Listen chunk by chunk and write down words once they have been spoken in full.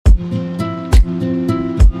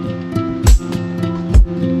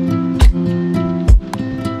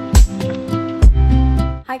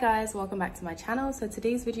guys, welcome back to my channel. So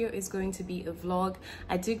today's video is going to be a vlog.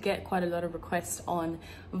 I do get quite a lot of requests on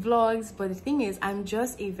vlogs, but the thing is, I'm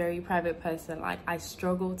just a very private person. Like, I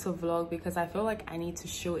struggle to vlog because I feel like I need to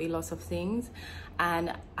show a lot of things,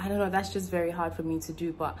 and I don't know, that's just very hard for me to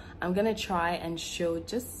do. But I'm gonna try and show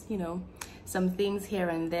just, you know, some things here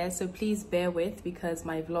and there, so please bear with, because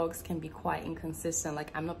my vlogs can be quite inconsistent.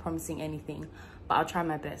 Like, I'm not promising anything, but I'll try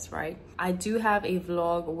my best, right? I do have a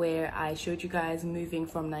vlog where I showed you guys moving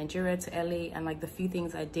from Nigeria to LA and like the few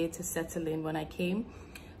things I did to settle in when I came.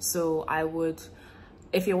 So I would,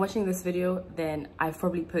 if you're watching this video, then I've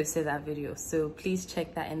probably posted that video, so please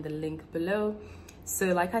check that in the link below.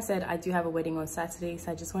 So like I said, I do have a wedding on Saturday,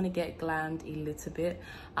 so I just want to get glammed a little bit.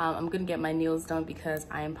 I'm gonna get my nails done because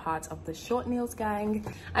I am part of the short nails gang.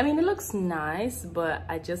 I mean, it looks nice, but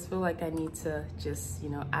I just feel like I need to just, you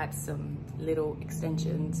know, add some little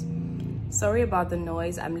extensions. Sorry about the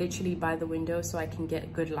noise. I'm literally by the window so I can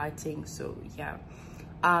get good lighting. So yeah.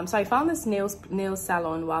 So I found this nail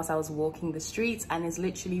salon whilst I was walking the streets, and it's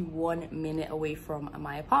literally 1 minute away from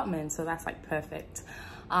my apartment, so that's like perfect.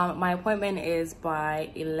 My appointment is by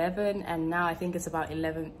 11, and now I think it's about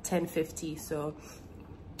 10:50, so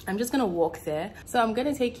I'm just gonna walk there. So I'm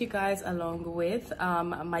gonna take you guys along with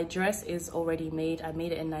my dress is already made. I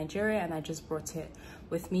made it in Nigeria and I just brought it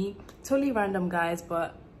with me. Totally random, guys,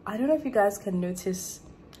 but I don't know if you guys can notice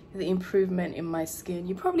the improvement in my skin.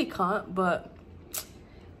 You probably can't, but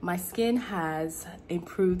my skin has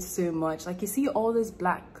improved so much. Like, you see all those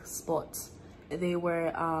black spots, they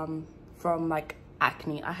were from like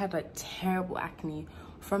acne. I had like terrible acne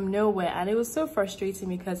from nowhere, and it was so frustrating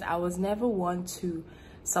because I was never one to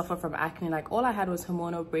suffer from acne. Like, all I had was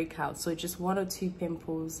hormonal breakouts, so just 1 or 2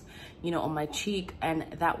 pimples, you know, on my cheek, and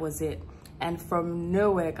that was it. And from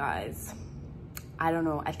nowhere, guys, I don't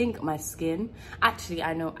know, I think my skin, actually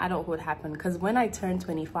I know adulthood happened, because when I turned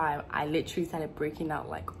 25, I literally started breaking out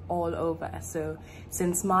like all over. So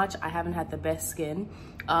since March, I haven't had the best skin,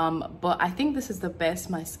 but I think this is the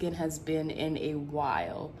best my skin has been in a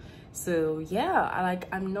while. So yeah,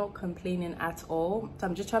 I'm not complaining at all. So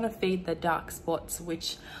I'm just trying to fade the dark spots,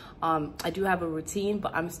 which I do have a routine,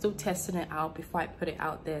 but I'm still testing it out before I put it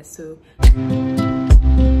out there. So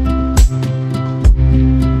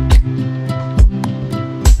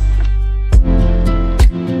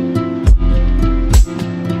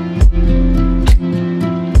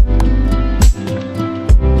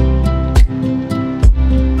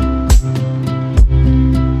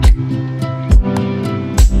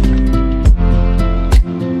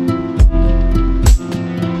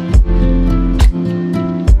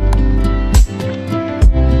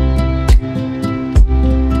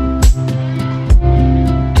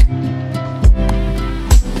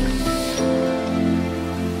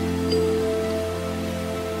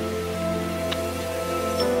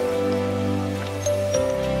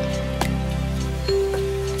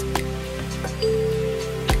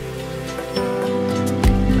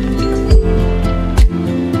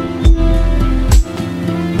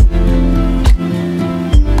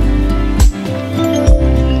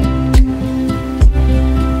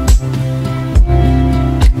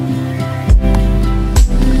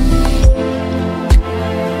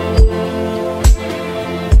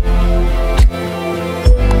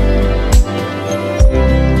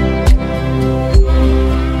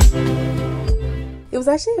it was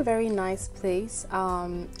actually a very nice place.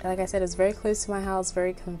 Like I said, it's very close to my house,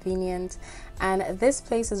 very convenient, and this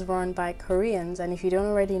place is run by Koreans, and if you don't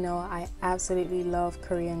already know, I absolutely love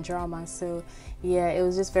Korean drama. So yeah, it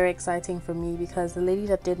was just very exciting for me because the lady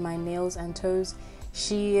that did my nails and toes,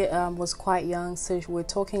 she was quite young, so we're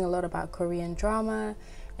talking a lot about Korean drama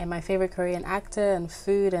and my favorite Korean actor and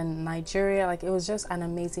food and Nigeria. Like, it was just an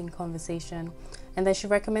amazing conversation. And then she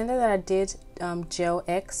recommended that I did Gel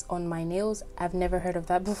X on my nails. I've never heard of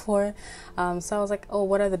that before. So I was like, oh,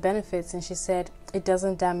 what are the benefits? And she said it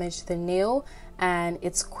doesn't damage the nail and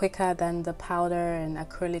it's quicker than the powder and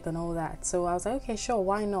acrylic and all that. So I was like, okay, sure,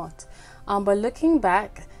 why not? But looking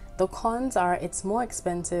back, the cons are it's more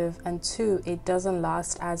expensive, and 2, it doesn't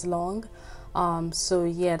last as long. So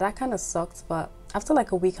yeah, that kind of sucked. But after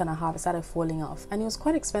like a week and a half, it started falling off, and it was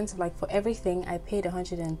quite expensive. Like, for everything I paid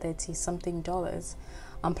 $130 something,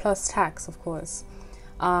 plus tax, of course.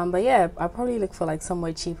 But yeah, I'll probably look for like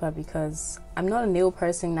somewhere cheaper because I'm not a nail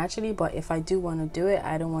person naturally, but if I do want to do it,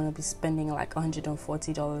 I don't want to be spending like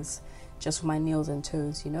 $140 just for my nails and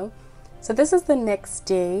toes, you know. So this is the next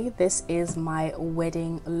day. This is my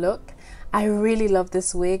wedding look. I really love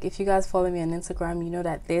this wig. If you guys follow me on Instagram, you know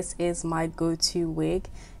that this is my go-to wig.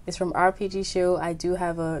 It's from RPG Show. I do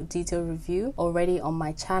have a detailed review already on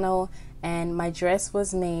my channel, and my dress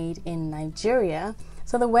was made in Nigeria.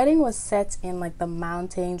 So the wedding was set in like the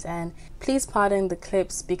mountains, and please pardon the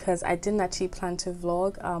clips because I didn't actually plan to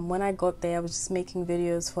vlog. When I got there, I was just making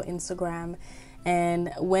videos for Instagram,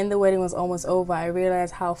 and when the wedding was almost over, I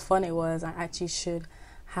realized how fun it was. I actually should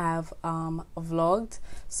have vlogged.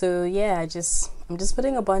 So yeah, I'm just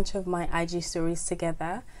putting a bunch of my IG stories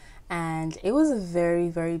together, and it was a very,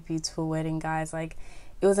 very beautiful wedding, guys. Like,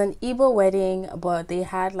 it was an Igbo wedding, but they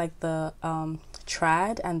had like the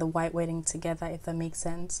trad and the white wedding together, if that makes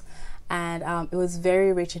sense. And it was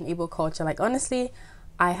very rich in Igbo culture. Like, honestly,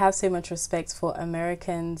 I have so much respect for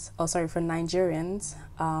Americans, or sorry, for Nigerians,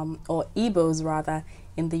 or Igbos rather,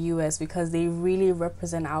 in the US, because they really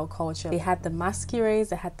represent our culture. They had the masquerades,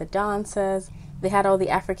 they had the dancers, they had all the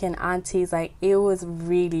African aunties. Like, it was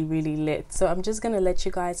really, really lit. So I'm just gonna let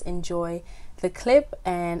you guys enjoy the clip,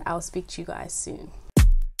 and I'll speak to you guys soon.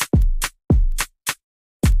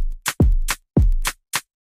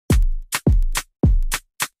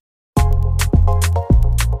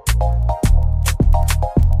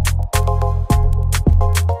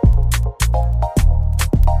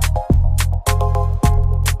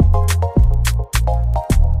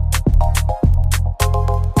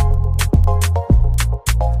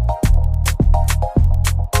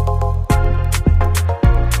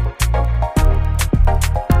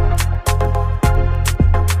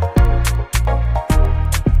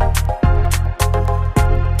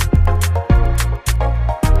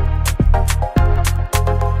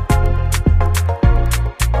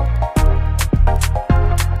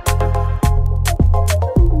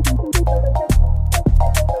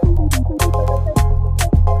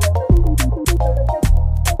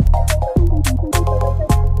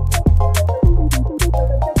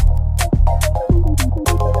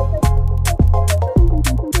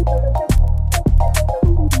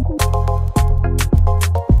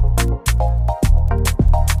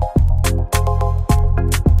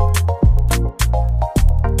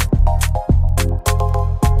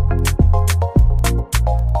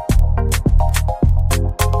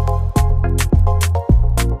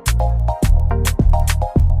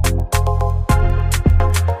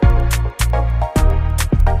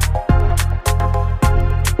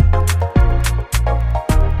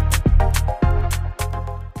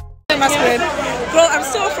 Bro, I'm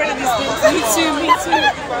so afraid of these things. Me too, me too.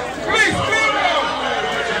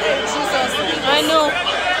 I know.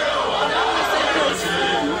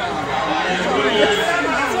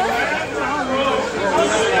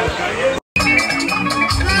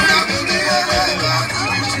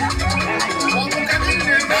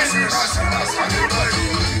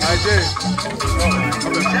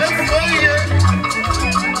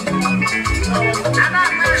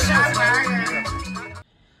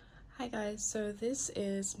 Hi guys, so this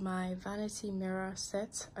is my vanity mirror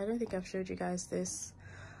set. I don't think I've showed you guys this,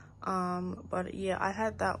 but yeah, I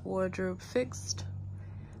had that wardrobe fixed.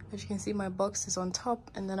 As you can see, my box is on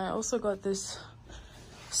top, and then I also got this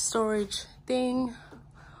storage thing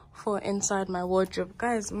for inside my wardrobe.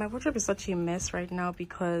 Guys, my wardrobe is such a mess right now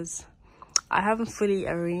because I haven't fully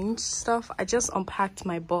arranged stuff. I just unpacked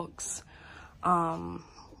my box,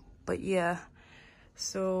 but yeah.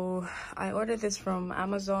 So I ordered this from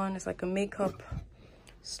Amazon. It's like a makeup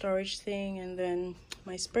storage thing. And then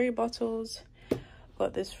my spray bottles,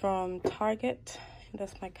 got this from Target.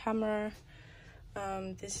 That's my camera.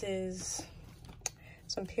 This is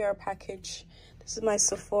some PR package. This is my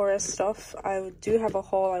Sephora stuff. I do have a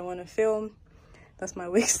haul I want to film. That's my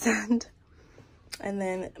wig stand. And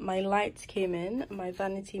then my lights came in, my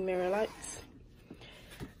vanity mirror lights.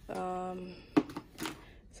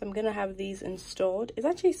 So I'm gonna have these installed. It's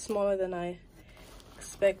actually smaller than I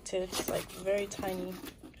expected. It's like very tiny.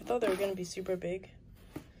 I thought they were gonna be super big,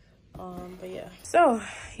 but yeah. So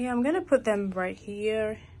yeah, I'm gonna put them right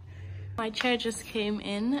here. My chair just came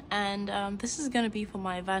in, and this is gonna be for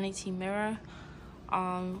my vanity mirror.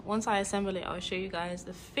 Once I assemble it, I'll show you guys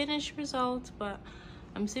the finished result, but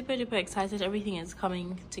I'm super duper excited. Everything is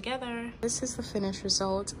coming together. This is the finished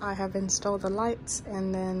result. I have installed the lights,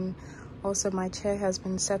 and then also my chair has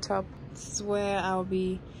been set up. This is where I'll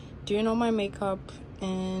be doing all my makeup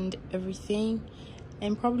and everything,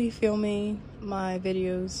 and probably filming my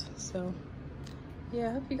videos. So yeah,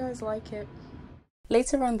 I hope you guys like it.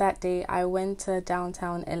 Later on that day, I went to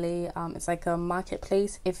downtown LA. It's like a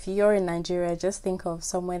marketplace. If you're in Nigeria, just think of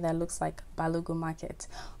somewhere that looks like Balogun Market.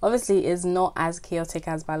 Obviously, it's not as chaotic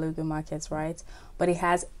as Balogun Market, right? But it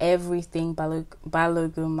has everything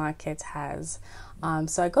Balogun Market has.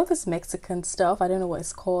 So I got this Mexican stuff. I don't know what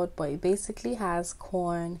it's called, but it basically has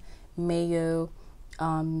corn, mayo,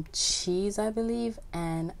 cheese, I believe,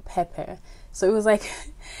 and pepper. So it was like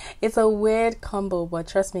it's a weird combo, but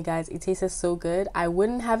trust me guys, it tasted so good. I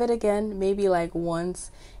wouldn't have it again, maybe like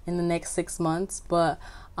once in the next 6 months, but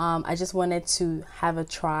I just wanted to have a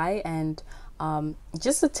try and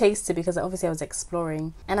just to taste it, because obviously I was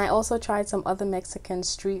exploring. And I also tried some other Mexican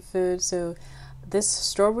street food. So this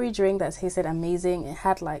strawberry drink that tasted amazing. It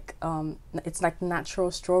had like it's like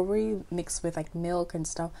natural strawberry mixed with like milk and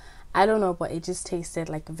stuff. I don't know, but it just tasted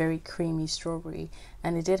like very creamy strawberry,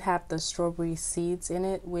 and it did have the strawberry seeds in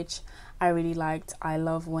it, which I really liked. I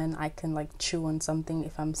love when I can like chew on something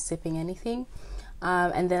if I'm sipping anything.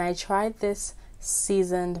 And then I tried this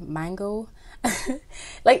seasoned mango.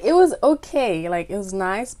 Like it was okay, like it was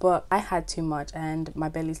nice, but I had too much and my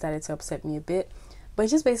belly started to upset me a bit. But it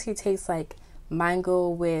just basically tastes like mango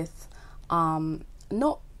with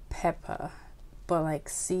not pepper, but like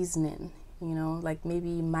seasoning, you know, like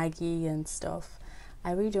maybe Maggi and stuff.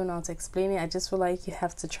 I really don't know how to explain it. I just feel like you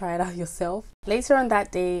have to try it out yourself. Later on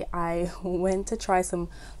that day, I went to try some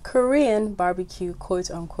Korean barbecue,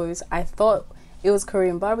 quote unquote. I thought it was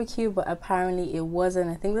Korean barbecue, but apparently it wasn't.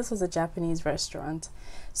 I think this was a Japanese restaurant.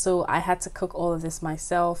 So I had to cook all of this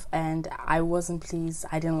myself, and I wasn't pleased.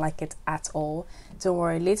 I didn't like it at all. Don't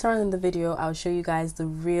worry, later on in the video, I'll show you guys the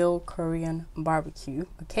real Korean barbecue,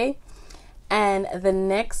 okay? And the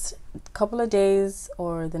next couple of days,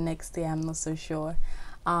 or the next day, I'm not so sure,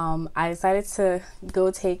 I decided to go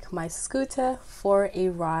take my scooter for a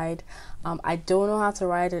ride. I don't know how to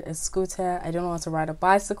ride a scooter. I don't know how to ride a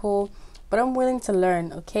bicycle, but I'm willing to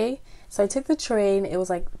learn, okay? So I took the train. It was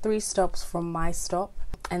like 3 stops from my stop,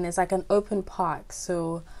 and it's like an open park.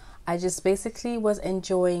 So I just basically was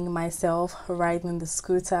enjoying myself riding the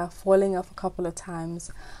scooter, falling off a couple of times.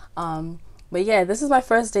 But yeah, this is my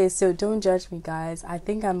first day, so don't judge me guys. I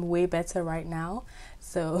think I'm way better right now.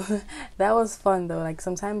 So that was fun though. Like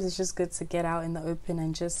sometimes it's just good to get out in the open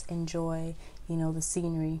and just enjoy, you know, the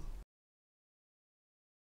scenery.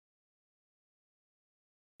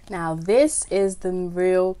 Now this is the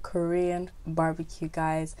real Korean barbecue,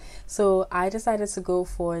 guys. So I decided to go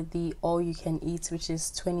for the all you can eat, which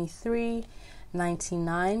is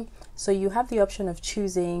 $23.99. So you have the option of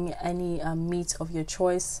choosing any meat of your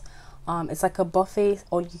choice. It's like a buffet,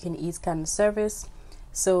 all you can eat kind of service.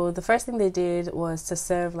 So the first thing they did was to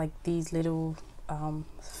serve like these little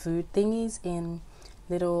food thingies in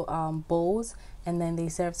little bowls, and then they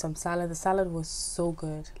served some salad. The salad was so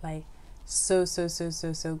good, like so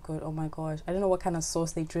good. Oh my gosh, I don't know what kind of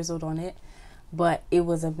sauce they drizzled on it, but it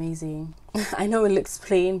was amazing. I know it looks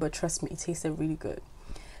plain, but trust me, it tasted really good.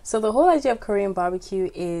 So the whole idea of Korean barbecue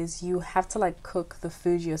is you have to like cook the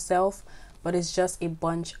food yourself, but it's just a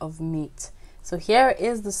bunch of meat. So here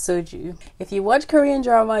is the soju. If you watch Korean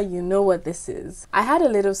drama, you know what this is. I had a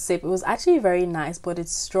little sip. It was actually very nice, but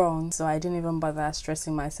it's strong, so I didn't even bother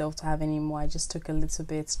stressing myself to have any more. I just took a little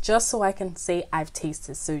bit just so I can say I've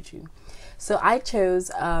tasted soju. So I chose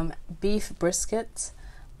beef brisket,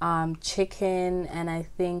 chicken, and I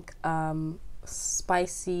think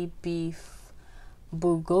spicy beef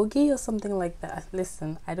bulgogi or something like that.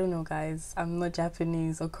 Listen, I don't know guys, I'm not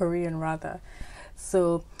Japanese, or Korean rather.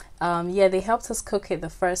 So yeah, they helped us cook it the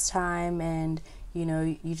first time, and you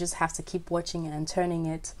know, you just have to keep watching it and turning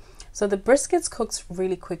it. So the briskets cooked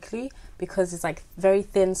really quickly because it's like very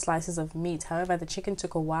thin slices of meat. However, the chicken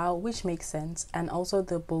took a while, which makes sense, and also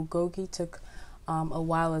the bulgogi took a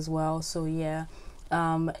while as well. So yeah,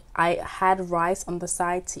 I had rice on the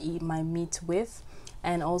side to eat my meat with,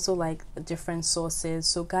 and also like different sauces.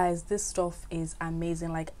 So guys, this stuff is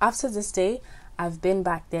amazing. Like after this day, I've been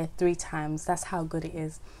back there 3 times. That's how good it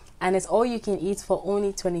is, and it's all you can eat for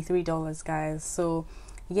only $23, guys. So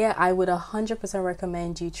yeah, I would 100%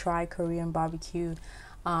 recommend you try Korean barbecue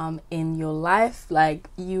in your life. Like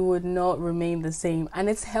you would not remain the same, and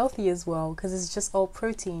it's healthy as well because it's just all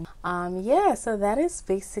protein. Yeah, so that is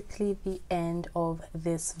basically the end of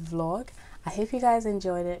this vlog. I hope you guys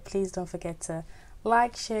enjoyed it. Please don't forget to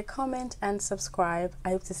like, share, comment, and subscribe. I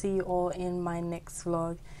hope to see you all in my next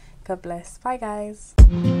vlog. God bless. Bye guys.